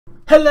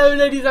Hello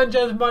ladies and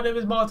gentlemen, my name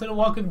is Martin and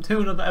welcome to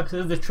another episode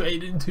of the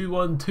Trading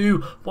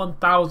 212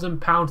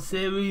 £1,000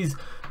 series.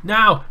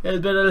 Now, it's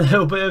been a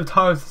little bit of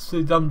time since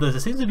we've done this.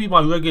 It seems to be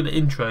my regular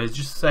intro, is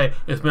just to say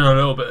it's been a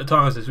little bit of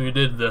time since we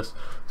did this.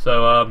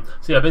 So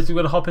yeah, basically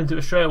we're going to hop into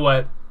it straight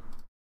away.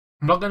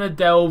 I'm not going to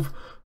delve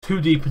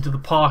too deep into the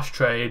past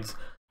trades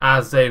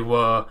as they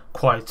were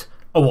quite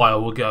a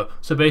while ago.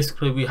 So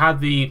basically we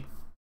had two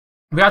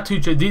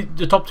trades.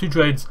 The top two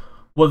trades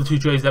were the two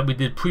trades that we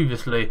did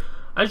previously.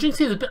 As you can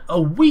see, there's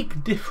a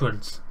week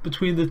difference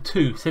between the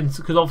two,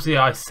 because obviously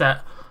I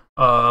set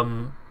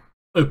open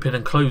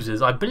and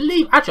closes. I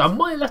believe, actually, I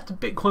might have left the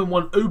Bitcoin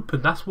one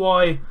open. That's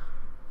why.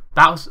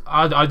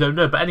 I don't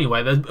know, but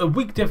anyway, there's a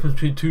week difference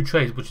between two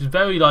trades, which is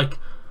very it's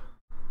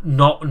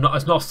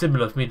not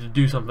similar for me to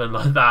do something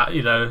like that,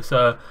 you know.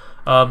 So,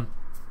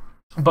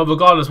 but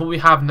regardless, what we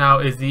have now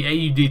is the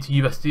AUD to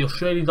USD,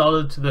 Australian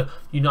dollar to the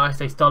United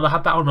States dollar. I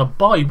had that on a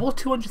buy. You bought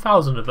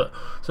 200,000 of it,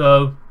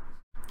 so.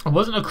 It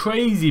wasn't a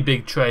crazy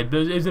big trade,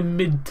 but it was a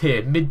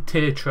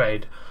mid-tier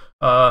trade.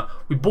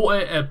 We bought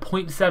it at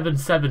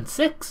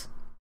 0.776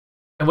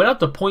 and went up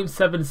to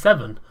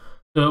 0.77.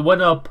 So it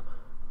went up,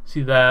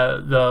 see there,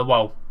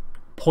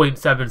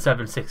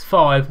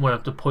 0.7765 went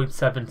up to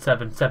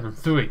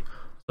 0.7773.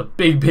 A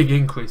big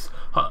increase.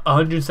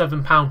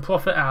 £107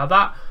 profit out of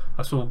that.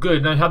 That's all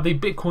good. Now you have the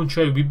Bitcoin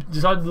trade. We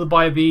decided to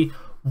buy the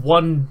the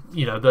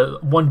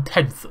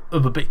 1/10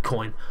 of a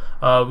Bitcoin.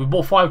 We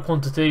bought 5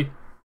 quantity.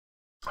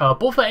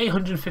 Bought for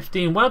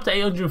 815, went up to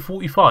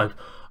 845.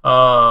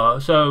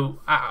 So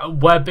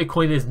where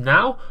Bitcoin is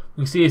now,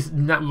 you can see it's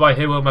right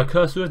here where my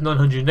cursor is,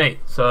 908.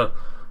 So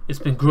it's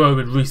been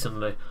growing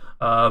recently.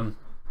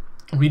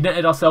 We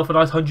netted ourselves a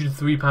nice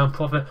 £103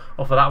 profit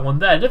off of that one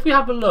there. And if we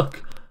have a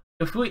look,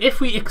 if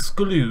we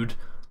exclude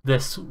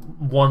this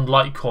one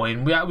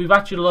Litecoin, we've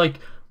actually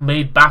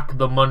made back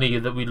the money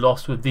that we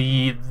lost with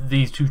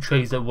these two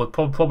trades that were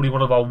probably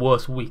one of our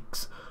worst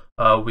weeks.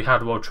 We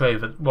had while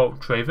trading.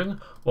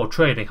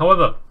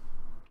 However,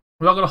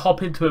 we're not going to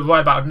hop into it right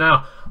about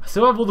now. I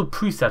still have all the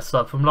presets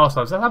up from last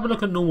time. So let's have a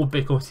look at normal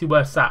Bitcoin, see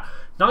where it's at.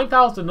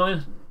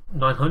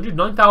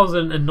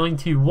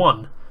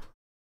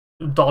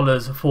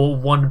 $9,091 for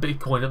one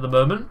Bitcoin at the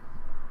moment.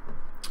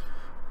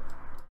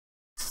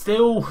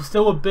 Still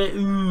a bit.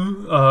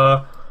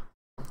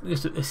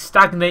 It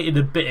stagnated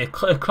a bit. It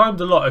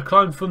climbed a lot. It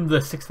climbed from the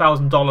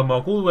 $6,000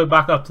 mark all the way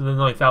back up to the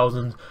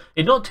 9,000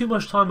 in not too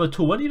much time at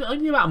all.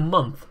 Only about a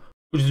month,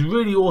 which is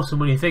really awesome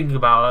when you think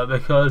about it,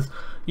 because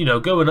you know,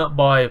 going up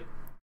by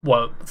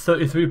what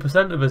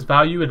 33% of its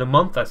value in a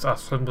month. That's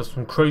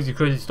some crazy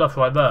stuff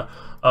right there.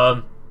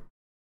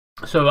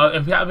 So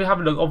if we have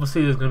a look,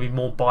 obviously there's going to be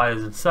more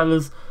buyers and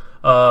sellers.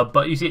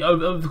 But you see,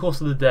 over the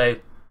course of the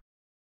day,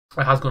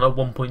 it has gone up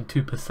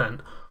 1.2%.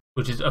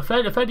 Which is a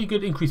fairly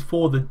good increase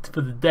for the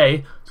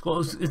day.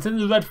 It's in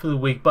the red for the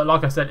week, but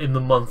like I said, in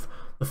the month,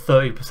 the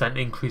 30%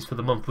 increase for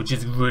the month, which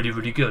is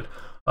really good.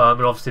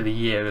 And obviously the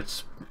year,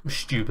 it's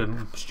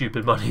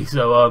stupid money.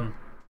 So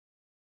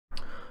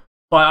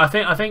but I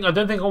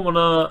don't think I want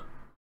to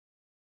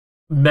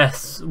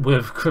mess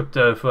with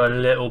crypto for a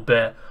little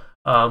bit.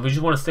 We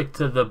just want to stick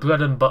to the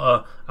bread and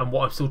butter and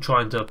what I'm still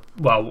trying to,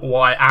 what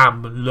I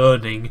am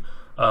learning.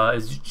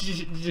 Is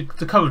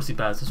the currency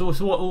pairs. So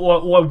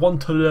all I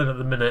want to learn at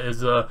the minute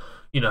is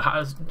you know,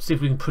 see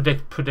if we can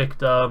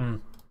predict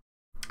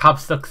have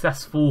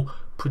successful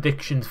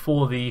predictions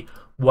for the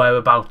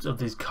whereabouts of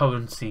these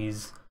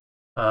currencies.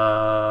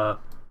 So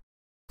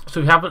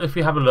if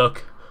we have a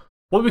look,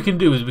 what we can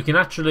do is we can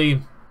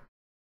actually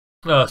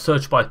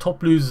search by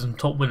top losers and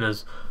top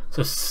winners.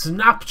 So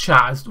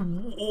Snapchat,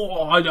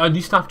 I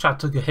knew Snapchat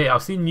took a hit.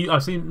 I've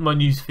seen my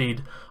news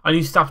feed. I knew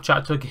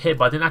Snapchat took a hit,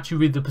 but I didn't actually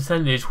read the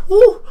percentage.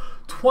 Woo!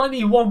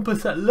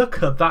 21%.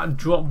 Look at that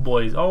drop,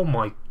 boys. Oh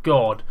my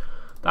god,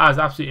 that is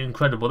absolutely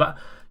incredible. That,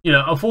 you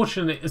know,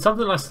 unfortunately, it's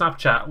something like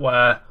Snapchat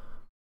where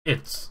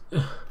it's,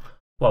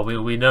 well,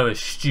 we know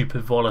it's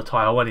stupid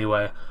volatile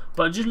anyway.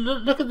 But just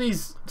look at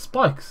these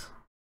spikes.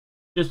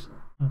 Just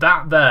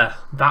that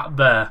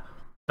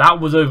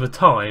was over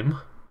time,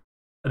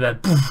 and then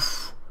poof.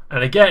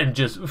 And again,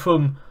 just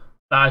from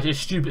that, it's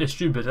stupid.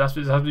 That's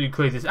absolutely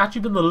crazy. It's actually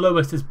been the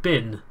lowest it's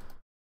been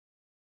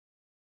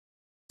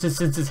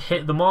since it's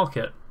hit the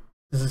market.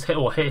 Since it's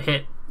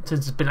hit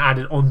since it's been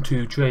added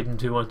onto Trading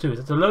 212.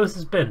 It's the lowest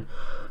it's been.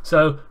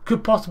 So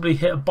could possibly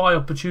hit a buy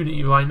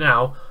opportunity right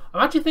now.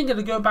 I'm actually thinking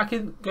of going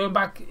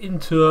back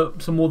into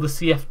some more of the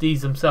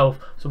CFDs themselves,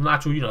 some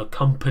actual, you know,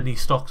 company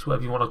stocks,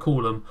 whatever you want to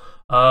call them.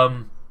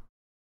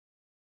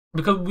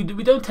 Because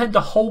we don't tend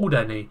to hold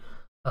any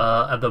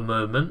at the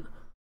moment,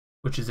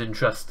 which is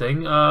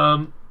interesting.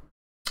 So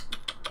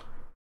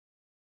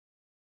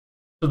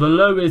the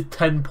low is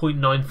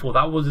 10.94.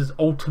 That was his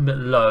ultimate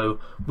low,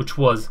 which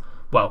was,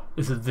 well,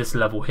 this is this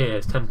level here.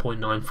 It's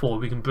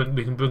 10.94. We can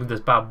bring this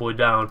bad boy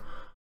down.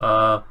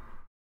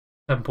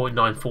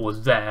 10.94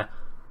 is there,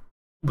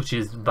 which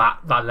is that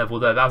level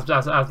there.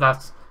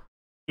 That's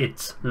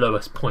its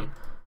lowest point.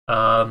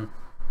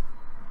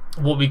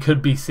 What we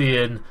could be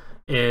seeing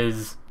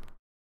is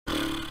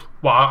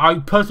well, I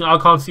personally, I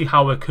can't see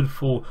how it could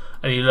fall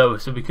any lower,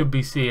 so we could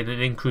be seeing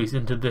an increase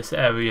into this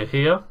area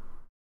here.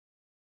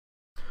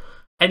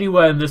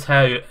 Anywhere in this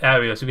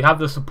area, so we have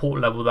the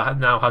support level that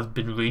now has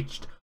been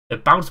reached.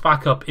 It bounced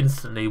back up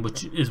instantly,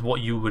 which is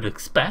what you would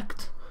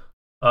expect.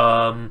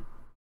 It's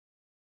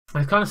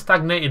kind of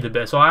stagnated a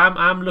bit, so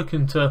I'm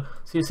looking to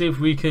see if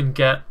we can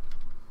get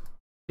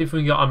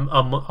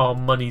our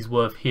money's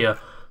worth here.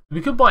 We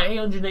could buy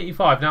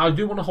 885. Now I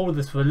do want to hold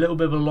this for a little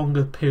bit of a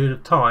longer period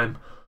of time,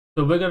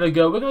 so we're gonna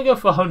go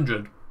for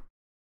 100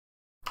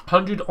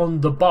 on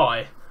the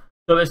buy.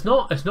 So it's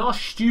not a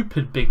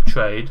stupid big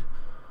trade,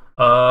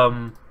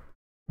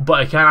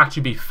 but it can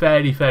actually be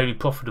fairly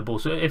profitable.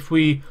 So if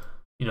we,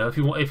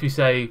 if you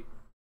say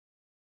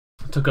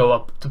to go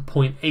up to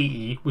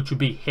 0.80, which would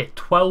be hit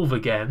 12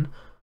 again,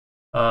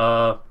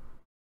 well,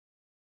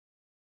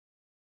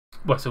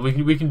 so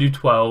we can do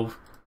 12.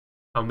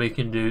 And we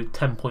can do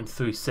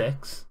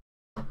 10.36.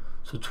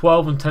 So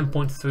 12 and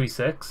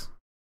 10.36.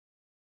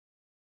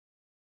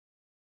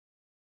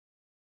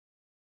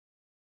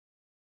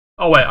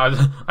 Oh wait,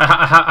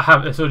 I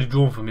have it's already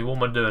drawn for me. What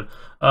am I doing?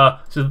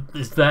 So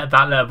it's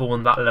that level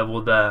and that level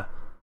there.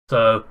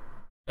 So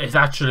it's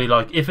actually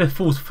like if it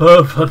falls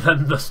further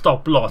than the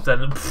stop loss,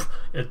 then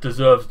it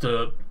deserves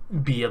to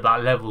be at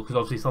that level, because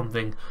obviously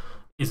something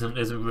isn't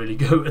really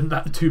going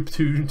that too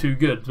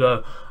good.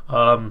 So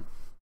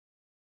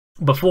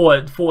before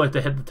it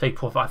to hit the take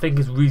profit, I think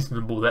it's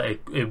reasonable that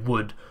it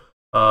would,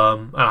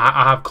 and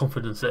I have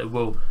confidence that it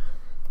will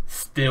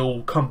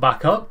still come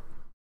back up,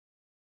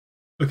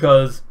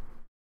 because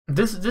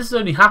this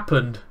only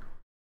happened,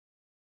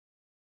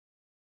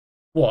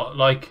 what,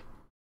 like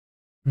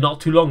not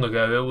too long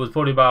ago. It was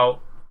probably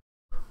about,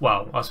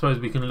 well, I suppose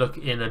we can look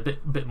in a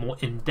bit more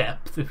in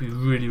depth if we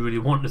really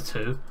wanted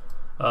to.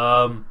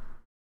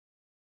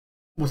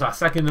 Was that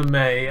 2nd of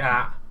May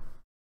at,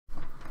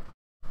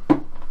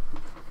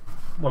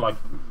 well, like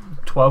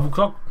 12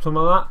 o'clock,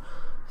 something like that.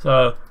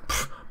 So,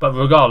 but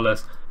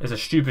regardless, it's a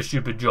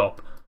stupid drop,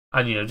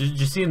 and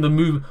just seeing the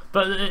move.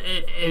 But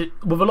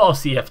with a lot of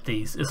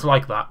CFDs, it's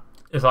like that.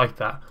 It's like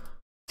that.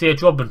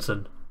 C.H.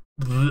 Robinson,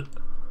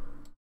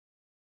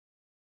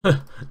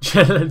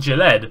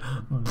 Gillette,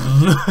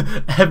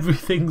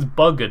 everything's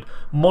buggered.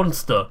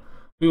 Monster,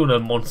 we all know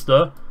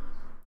Monster.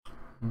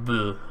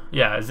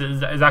 Yeah, it's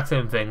the exact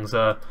same thing.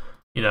 So,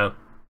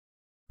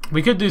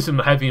 we could do some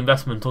heavy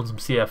investment on some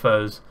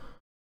CFOs.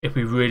 If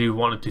we really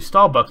wanted to.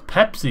 Starbucks,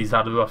 Pepsi's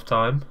had a rough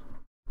time.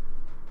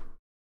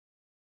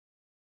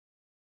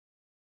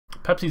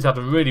 Pepsi's had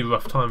a really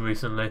rough time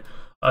recently.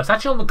 It's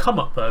actually on the come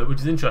up though,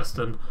 which is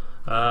interesting.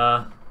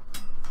 But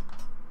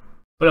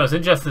it's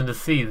interesting to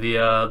see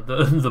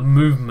the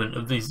movement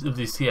of these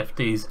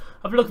CFDs.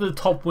 Have a look at the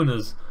top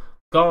winners.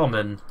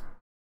 Garmin.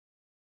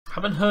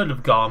 Haven't heard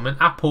of Garmin.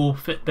 Apple,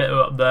 Fitbit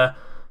are up there.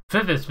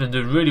 Fitbit's been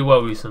doing really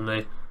well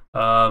recently.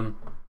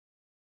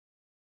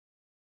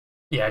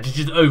 Yeah,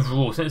 just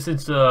overall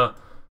since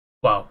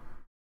well,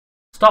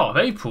 start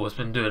of April, it's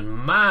been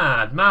doing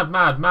mad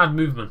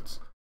movements,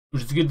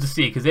 which is good to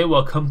see, because they were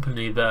a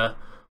company that,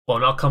 well,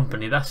 not a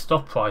company, their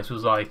stock price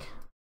was like,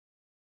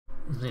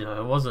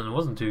 it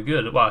wasn't too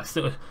good. Well,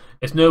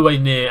 it's nowhere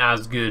near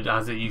as good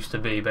as it used to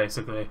be,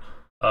 basically,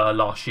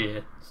 last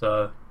year.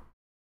 So,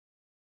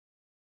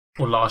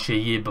 or last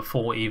year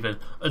before even.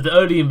 The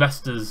early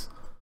investors,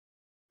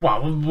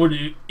 well, I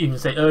wouldn't even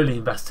say early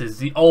investors,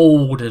 the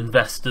old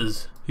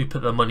investors who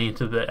put their money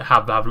into it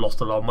have lost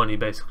a lot of money,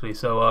 basically.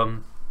 So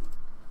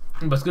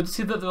but it's good to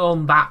see that they're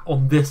on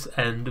this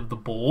end of the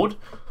board.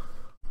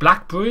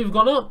 BlackBerry have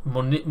gone up,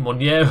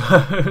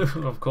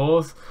 Monero of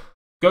course,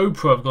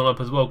 GoPro have gone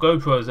up as well.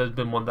 GoPro has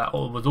been one that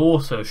was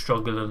also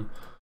struggling.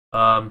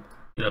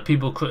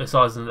 People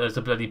criticising it as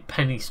a bloody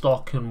penny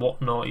stock and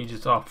whatnot. You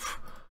just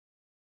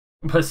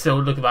but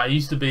still, look at that. It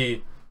used to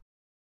be,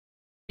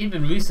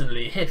 even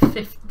recently, it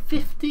hit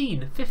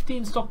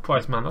 15 stock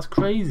price, man. That's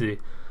crazy.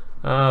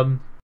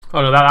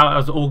 Oh no, that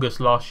was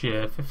August last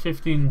year.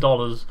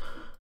 $15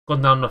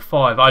 gone down to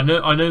 5. I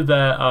know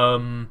they're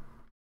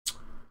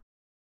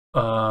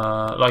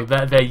like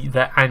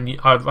their annual.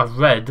 I've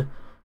read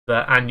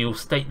their annual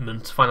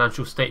statements,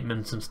 financial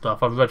statements and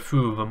stuff. I've read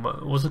through them.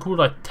 What's it called?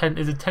 Like 10?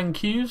 Is it 10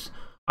 Qs?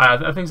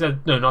 I think so.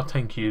 No, not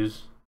 10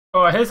 Qs.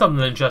 Oh, here's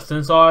something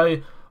interesting. So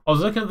I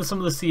was looking at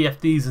some of the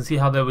CFDs and see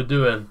how they were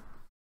doing.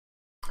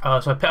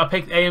 So I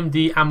picked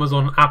AMD,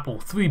 Amazon, Apple,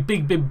 3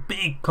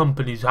 big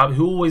companies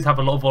who always have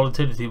a lot of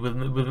volatility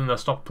within their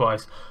stock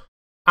price.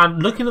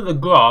 And looking at the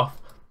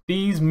graph,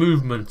 these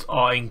movements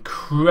are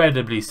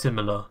incredibly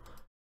similar,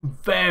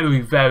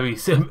 very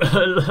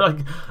similar. Like,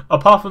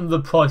 apart from the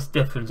price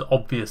difference,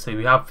 obviously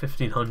we have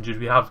 1500,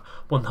 we have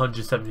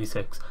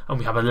 176, and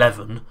we have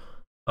 $11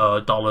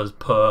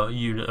 per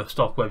unit of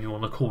stock, whatever you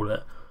want to call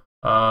it,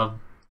 or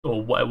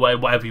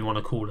whatever you want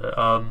to call it.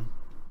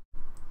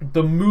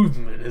 The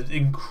movement is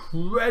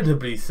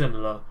incredibly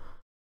similar,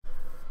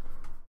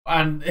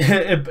 and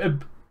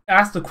it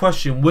asks the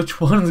question: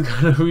 which one's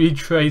going to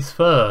retrace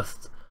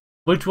first?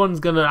 Which one's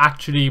going to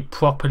actually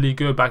properly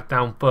go back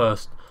down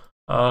first?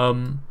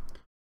 And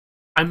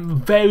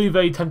I'm very,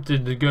 very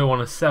tempted to go on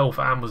a sell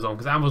for Amazon,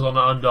 because Amazon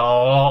are under a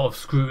lot of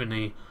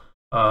scrutiny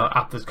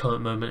at this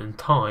current moment in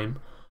time.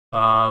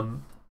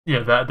 You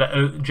know,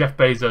 that Jeff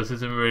Bezos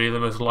isn't really the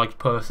most liked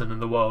person in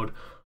the world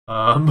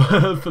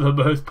for the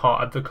most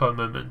part at the current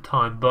moment in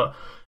time. But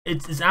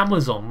it's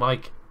Amazon.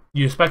 Like,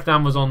 you expect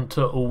Amazon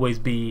to always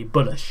be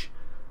bullish.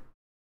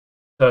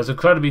 So it's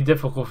incredibly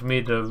difficult for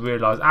me to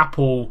realise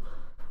Apple.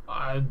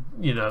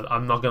 You know,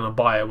 I'm not going to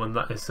buy it when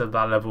it's at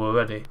that level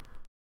already.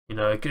 You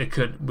know,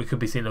 we could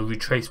be seeing a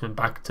retracement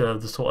back to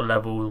the sort of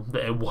level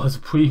that it was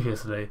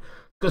previously.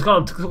 It's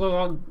gone up,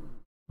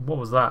 what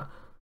was that?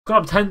 It's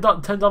gone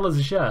up $10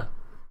 a share.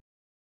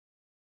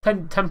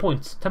 10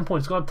 points. 10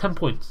 points. It's gone up 10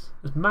 points.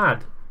 It's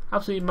mad.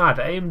 Absolutely mad.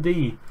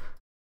 AMD.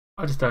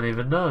 I just don't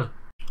even know.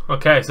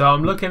 Okay, so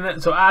I'm looking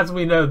at. So as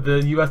we know,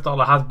 the US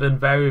dollar has been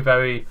very,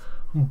 very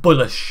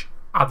bullish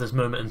at this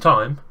moment in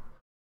time.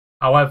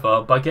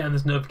 However, by getting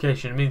this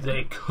notification, it means that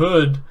it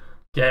could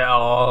get a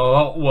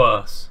lot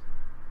worse.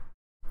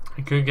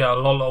 It could get a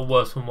lot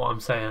worse from what I'm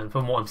saying,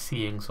 from what I'm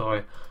seeing.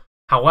 Sorry.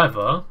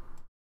 However,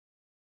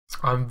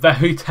 I'm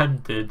very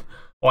tempted,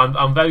 or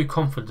I'm very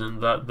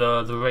confident that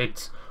the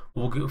rates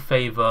will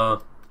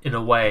favour in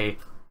a way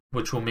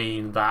which will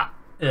mean that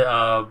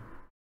the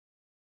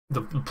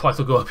price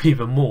will go up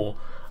even more.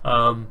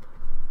 So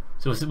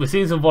we're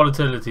seeing some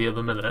volatility at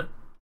the minute.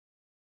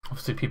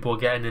 Obviously, people are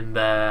getting in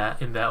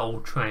their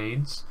old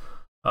trades.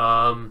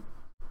 So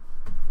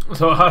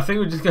I think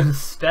we're just going to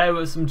stare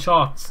at some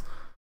charts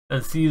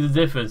and see the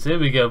difference. Here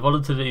we go.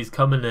 Volatility is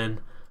coming in.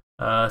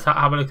 Let's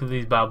have a look at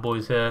these bad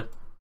boys here.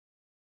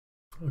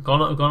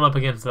 Gone up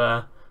against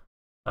there.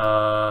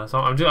 So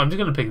I'm just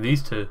going to pick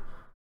these two.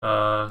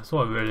 That's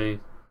what I'm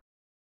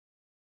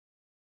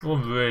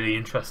really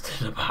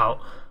interested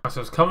about. So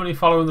it's currently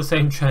following the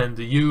same trend.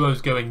 The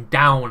euro's going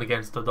down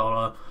against the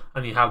dollar,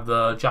 and you have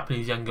the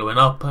Japanese yen going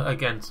up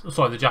against.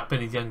 Sorry, the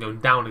Japanese yen going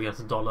down against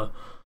the dollar.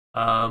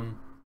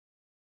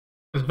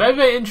 It's very,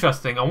 very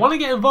interesting. I want to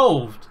get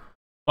involved,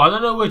 but I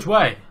don't know which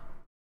way.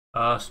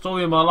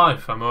 Story of my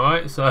life, am I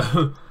right? So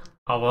I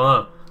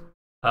don't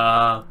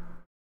know.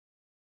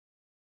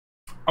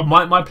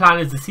 My plan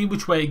is to see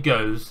which way it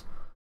goes,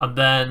 and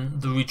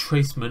then the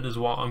retracement is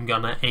what I'm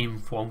gonna aim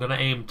for. I'm gonna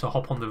aim to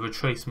hop on the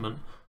retracement,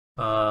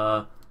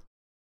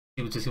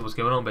 to see what's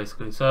going on,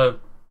 basically. So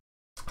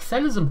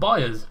sellers and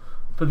buyers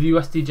for the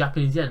USD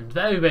Japanese yen,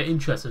 very, very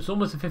interesting. It's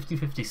almost a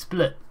 50-50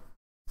 split,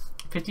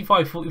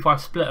 55-45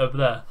 split over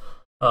there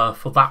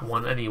for that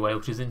one anyway,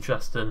 which is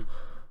interesting.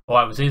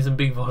 Alright, we're seeing some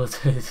big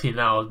volatility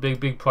now,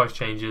 big price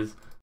changes.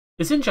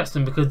 It's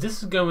interesting because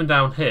this is going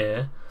down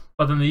here,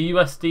 but then the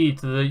USD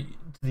to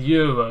the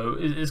euro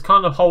is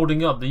kind of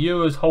holding up. The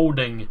euro's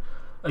holding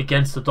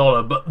against the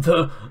dollar, but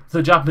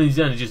the Japanese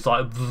yen is just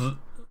like,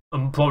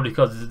 and probably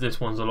because this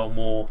one's a lot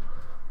more.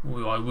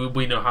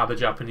 We know how the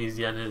Japanese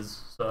yen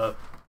is, so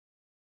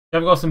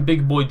we've got some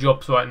big boy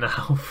drops right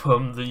now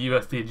from the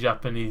USD to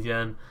Japanese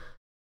yen.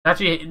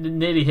 Actually,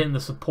 nearly hitting the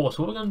support.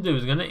 So what we're going to do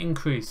is we're going to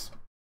increase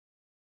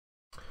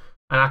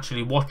and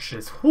actually watch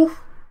this. Whew.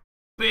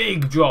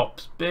 Big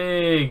drops,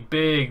 big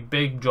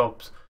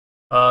drops.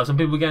 Some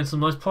people are getting some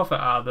nice profit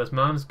out of this,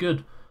 man. It's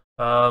good.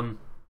 How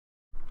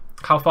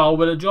far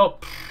will it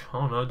drop? I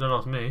don't know. Don't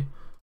ask me.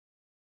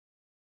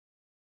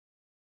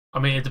 I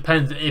mean, it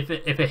depends. If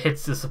it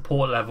hits the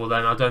support level,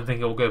 then I don't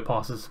think it will go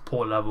past the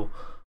support level.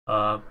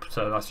 So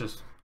that's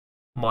just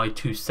my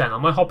 2 cents. I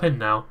might hop in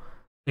now,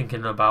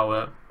 thinking about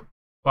it.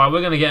 Right,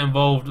 we're gonna get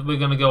involved. We're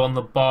gonna go on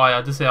the buy.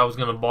 I did say I was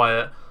gonna buy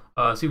it.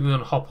 See if we're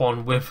gonna hop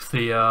on with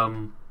the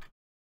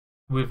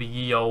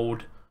ye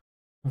old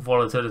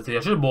volatility. I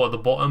should have bought at the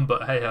bottom,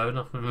 but hey ho,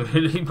 nothing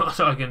really much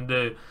I can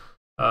do.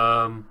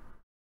 So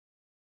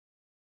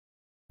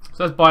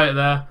let's buy it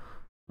there.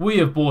 We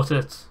have bought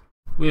it.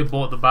 We have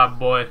bought the bad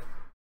boy.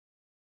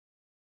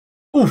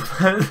 Oof,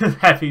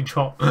 heavy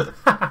drop.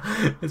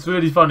 It's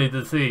really funny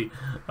to see.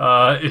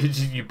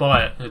 If you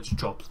buy it, it just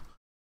drops.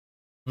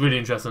 Really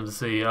interesting to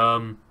see.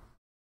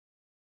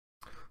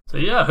 So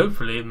yeah,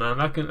 hopefully, man,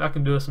 that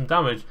can do us some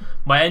damage.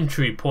 My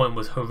entry point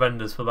was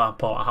horrendous for that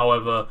part.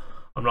 However,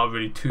 I'm not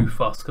really too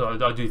fussed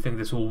because I do think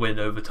this will win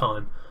over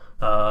time.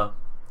 So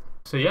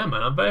yeah,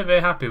 man, I'm very,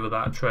 very happy with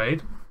that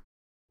trade.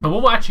 And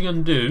what we're actually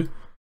going to do is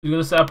we're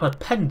going to set up a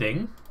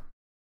pending.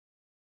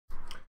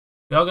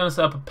 We are going to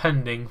set up a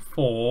pending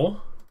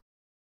for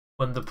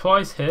when the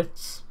price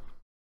hits.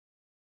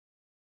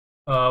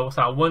 What's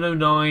that?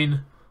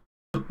 109.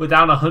 We're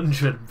down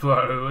 100,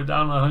 bro. We're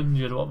down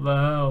 100. What the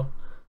hell?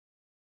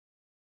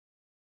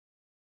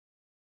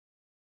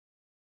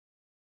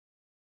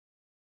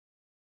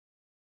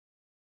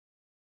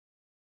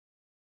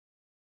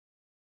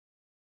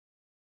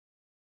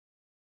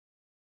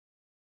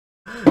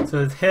 So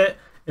it's hit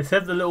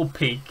the little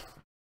peak,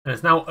 and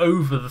it's now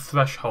over the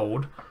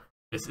threshold.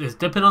 It's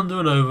dipping under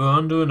and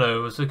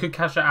over, so it could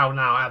cash it out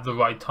now at the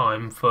right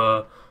time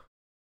for,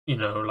 you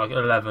know, like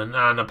 11,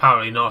 and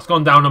apparently not. It's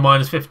gone down to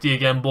minus 50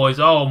 again, boys.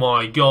 Oh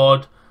my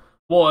god,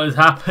 what has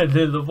happened?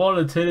 The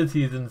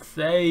volatility is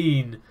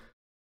insane.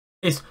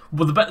 This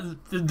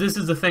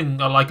is the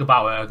thing I like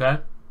about it,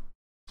 okay?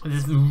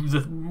 This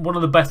is one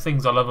of the best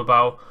things I love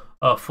about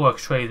forex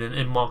trading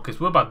in markets.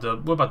 We're about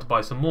to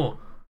buy some more.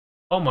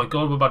 Oh my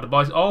god, we're about to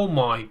buy. Oh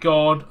my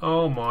god.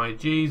 Oh my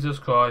Jesus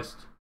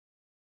Christ.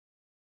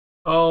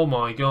 Oh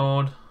my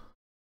god.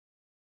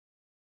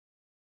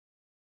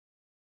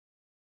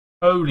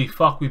 Holy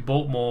fuck, we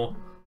bought more.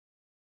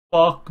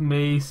 Fuck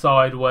me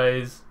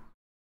sideways.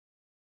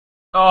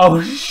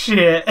 Oh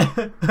shit.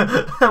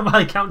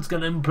 My account's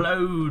gonna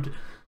implode.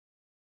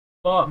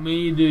 Fuck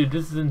me, dude.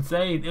 This is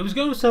insane. It was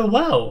going so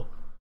well.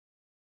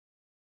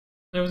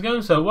 It was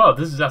going so well.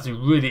 This is actually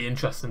really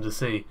interesting to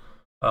see.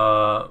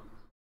 Oh,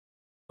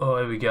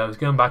 here we go. It's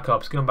going back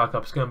up. It's going back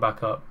up. It's going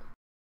back up.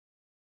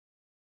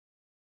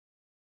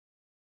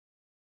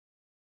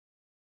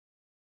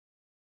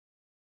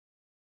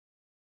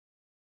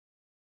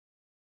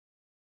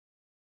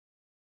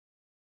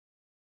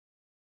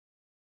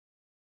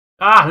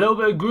 Ah, a little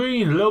bit of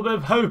green, a little bit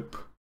of hope.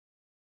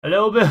 A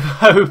little bit of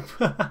hope.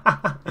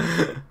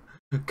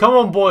 Come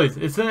on, boys.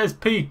 It's at its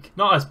peak.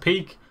 Not as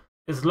peak.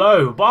 It's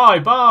low. Buy,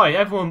 buy.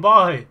 Everyone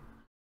buy.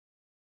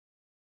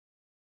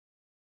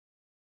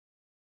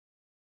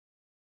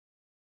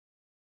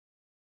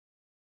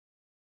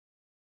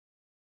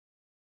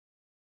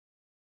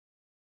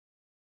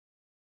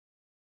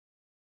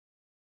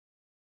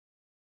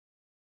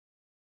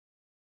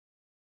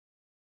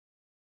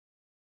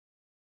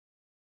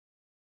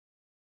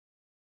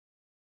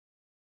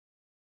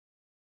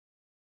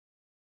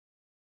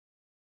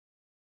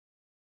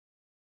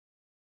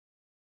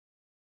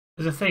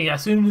 There's a thing,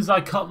 as soon as I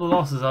cut the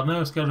losses, I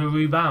know it's going to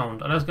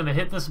rebound. I know it's going to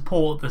hit the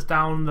support that's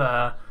down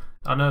there.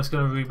 I know it's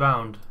going to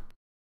rebound.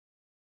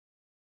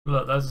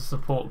 Look, there's the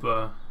support,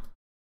 bro.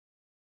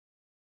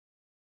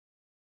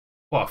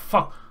 What,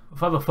 fuck?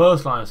 For the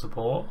first line of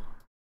support.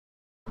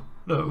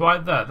 Look,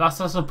 right there. That's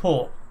the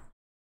support.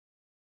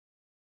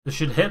 It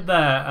should hit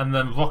there and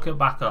then rocket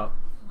back up.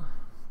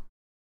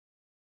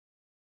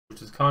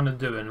 Which is kind of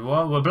doing.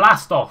 We're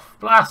blast off.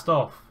 Blast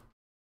off.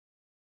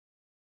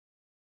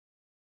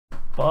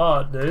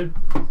 But, dude,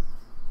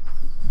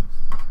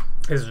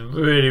 it's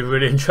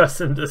really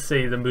interesting to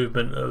see the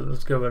movement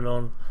that's going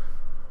on.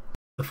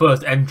 The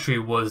first entry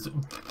was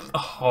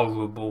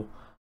horrible,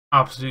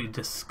 absolutely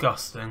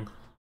disgusting.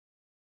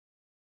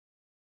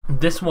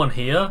 This one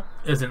here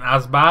isn't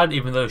as bad,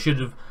 even though it should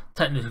have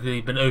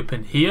technically been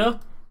open here,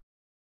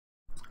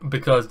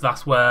 because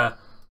that's where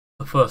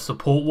the first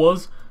support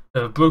was.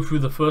 If it broke through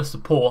the first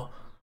support,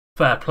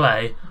 fair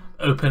play.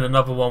 Open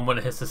another one when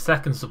it hits the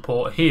second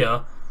support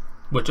here,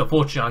 which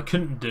unfortunately I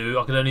couldn't do.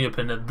 I could only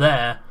open it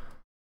there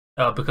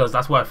because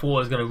that's where I thought it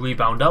was going to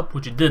rebound up,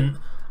 which it didn't,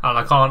 and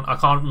I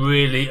can't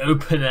really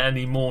open it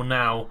anymore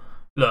now.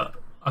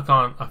 Look,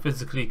 I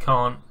physically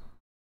can't.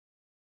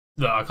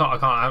 Look, I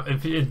can't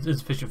have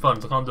insufficient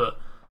funds. I can't do it.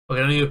 I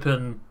can only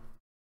open.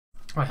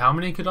 Wait, how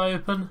many could I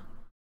open?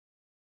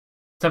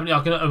 70.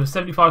 I can open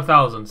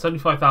 75,000.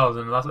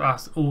 75,000.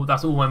 That's all.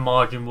 That's all my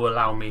margin will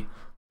allow me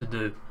to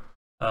do.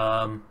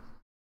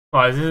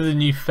 Right, this is a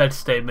new Fed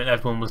statement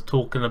everyone was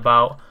talking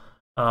about.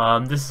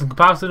 This is in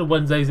comparison to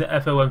Wednesday's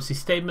FOMC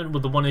statement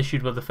with the one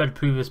issued by the Fed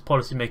previous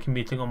policymaking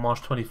meeting on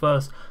March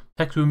 21st.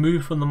 Text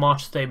removed from the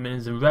March statement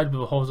is in red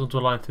with a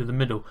horizontal line through the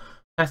middle.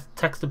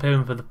 Text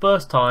appearing for the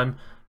first time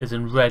is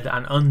in red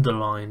and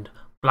underlined.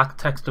 Black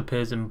text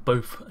appears in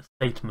both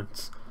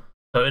statements.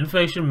 So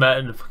inflation met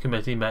and the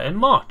committee met in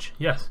March.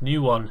 Yes,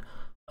 new one.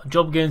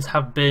 Job gains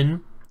have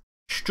been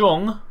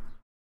strong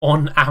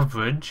on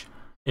average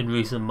in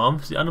recent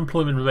months. The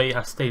unemployment rate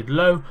has stayed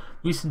low.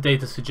 Recent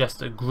data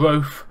suggests a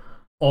growth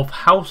of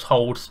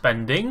household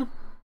spending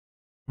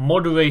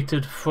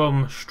moderated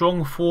from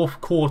strong fourth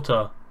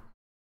quarter.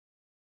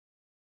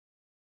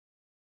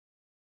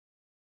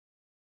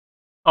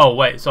 Oh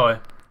wait, sorry.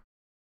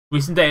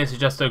 Recent data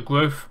suggests a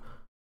growth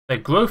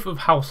of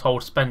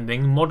household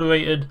spending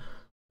moderated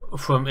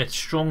from its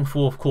strong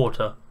fourth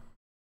quarter.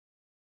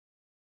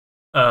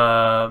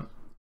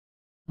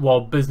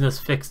 While business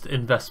fixed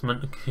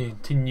investment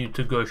continued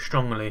to grow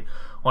strongly.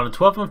 On a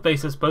 12-month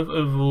basis, both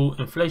overall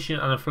inflation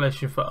and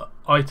inflation for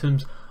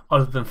items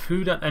other than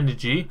food and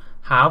energy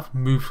have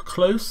moved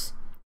close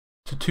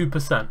to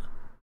 2%.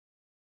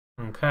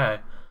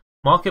 Okay.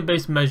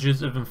 Market-based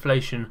measures of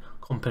inflation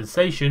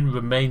compensation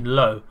remain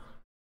low.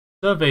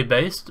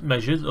 Survey-based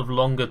measures of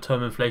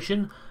longer-term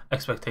inflation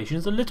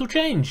expectations are little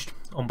changed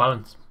on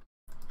balance.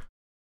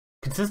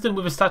 Consistent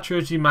with a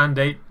statutory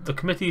mandate, the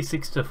committee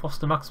seeks to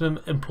foster maximum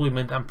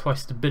employment and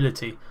price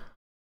stability.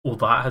 All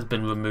that has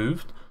been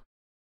removed.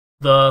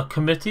 The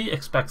committee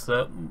expects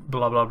that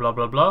blah blah blah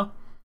blah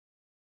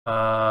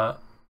blah.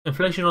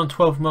 Inflation on a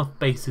 12-month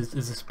basis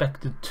is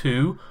expected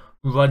to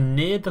run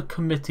near the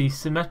committee's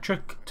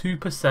symmetric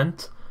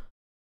 2%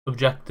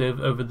 objective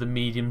over the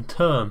medium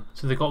term.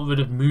 So they got rid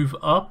of move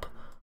up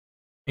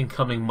in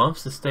coming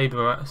months to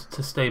stabilize.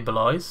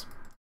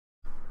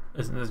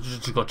 It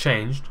just got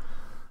changed.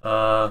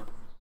 So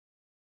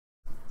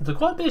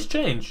quite a bit's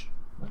change,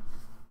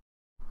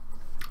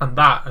 and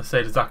that I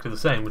stayed exactly the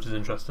same, which is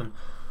interesting.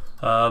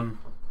 I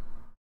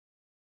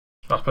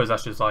suppose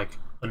that's just like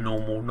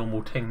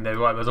normal thing there,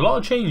 right? There's a lot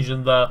of change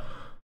in that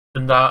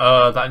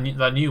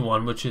new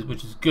one, which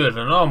is good.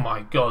 And oh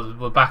my god,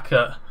 we're back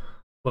at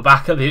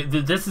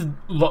the this is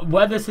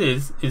where this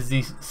is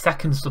the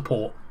second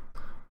support.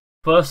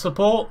 First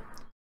support,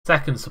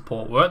 second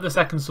support. We're at the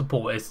second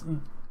support. This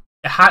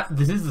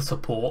is the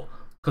support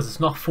because it's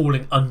not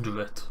falling under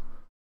it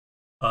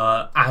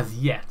as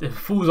yet. If it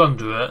falls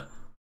under it,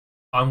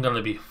 I'm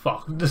gonna be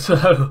fucked.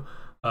 So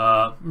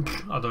I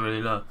don't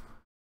really know,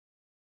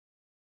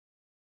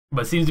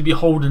 but it seems to be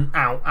holding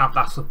out at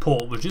that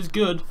support, which is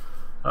good.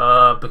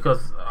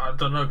 Because I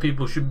don't know,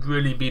 people should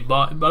really be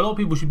buying. A lot of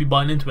people should be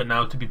buying into it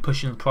now to be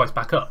pushing the price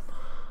back up.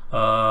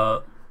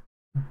 But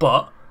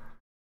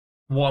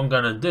what I'm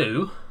gonna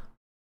do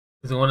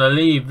is I'm gonna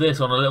leave this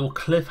on a little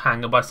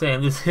cliffhanger by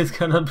saying this is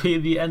gonna be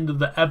the end of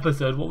the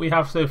episode. What we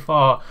have so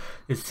far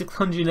is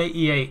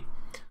 688,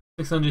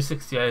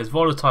 668 is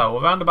volatile,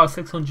 around about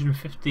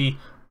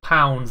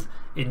 £650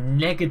 in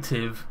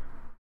negative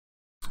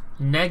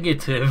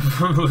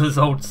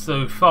results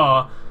so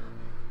far.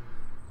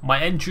 My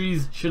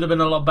entries should have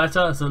been a lot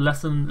better. It's a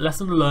lesson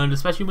learned,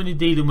 especially when you're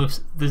dealing with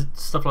this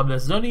stuff like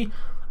this. It's only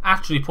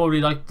actually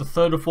probably like the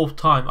third or fourth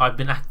time I've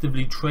been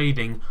actively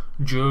trading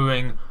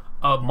during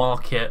a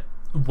market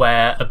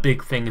where a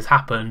big thing has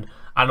happened,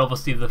 and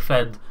obviously the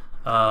Fed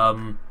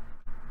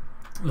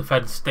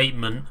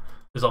statement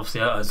is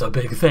obviously a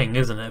big thing,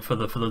 isn't it, for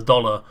the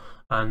dollar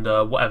and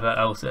whatever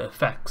else it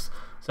affects.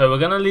 So we're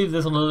gonna leave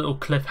this on a little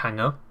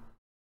cliffhanger.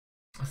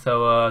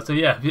 So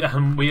yeah,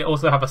 and we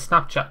also have a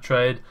Snapchat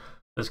trade.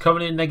 There's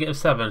currently a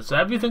 -7, so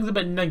everything's a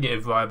bit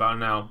negative right about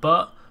now.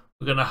 But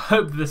we're gonna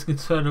hope this can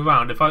turn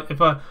around. What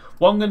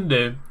I'm gonna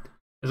do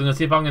is I'm gonna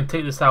see if I can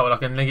take this out at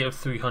like a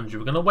 -300.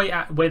 We're gonna wait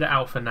it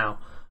out for now.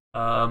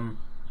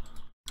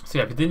 So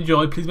yeah, if you did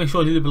enjoy, please make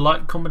sure you leave a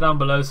like, comment down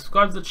below,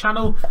 subscribe to the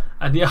channel,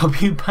 and yeah, I'll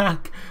be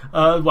back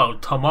well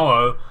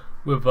tomorrow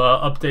with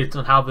updates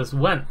on how this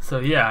went. So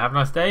yeah, have a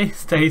nice day,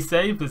 stay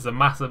safe. It's a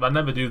massive. I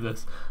never do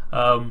this.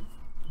 But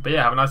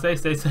yeah, have a nice day,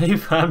 stay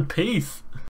safe, and peace.